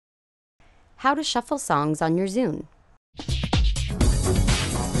How to shuffle songs on your Zune.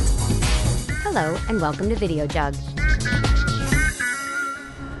 Hello and welcome to Videojug.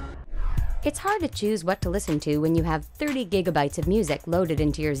 It's hard to choose what to listen to when you have 30 gigabytes of music loaded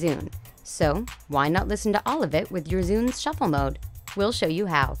into your Zune. So why not listen to all of it with your Zune's shuffle mode? We'll show you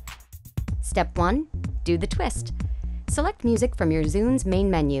how. Step 1. Do the twist. Select music from your Zune's main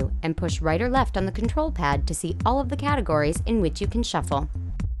menu and push right or left on the control pad to see all of the categories in which you can shuffle.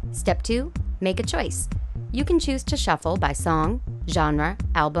 Step 2. Make a choice. You can choose to shuffle by song, genre,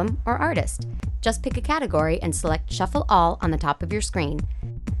 album, or artist. Just pick a category and select Shuffle All on the top of your screen.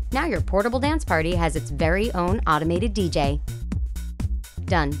 Now your portable dance party has its very own automated DJ.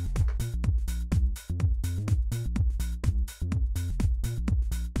 Done.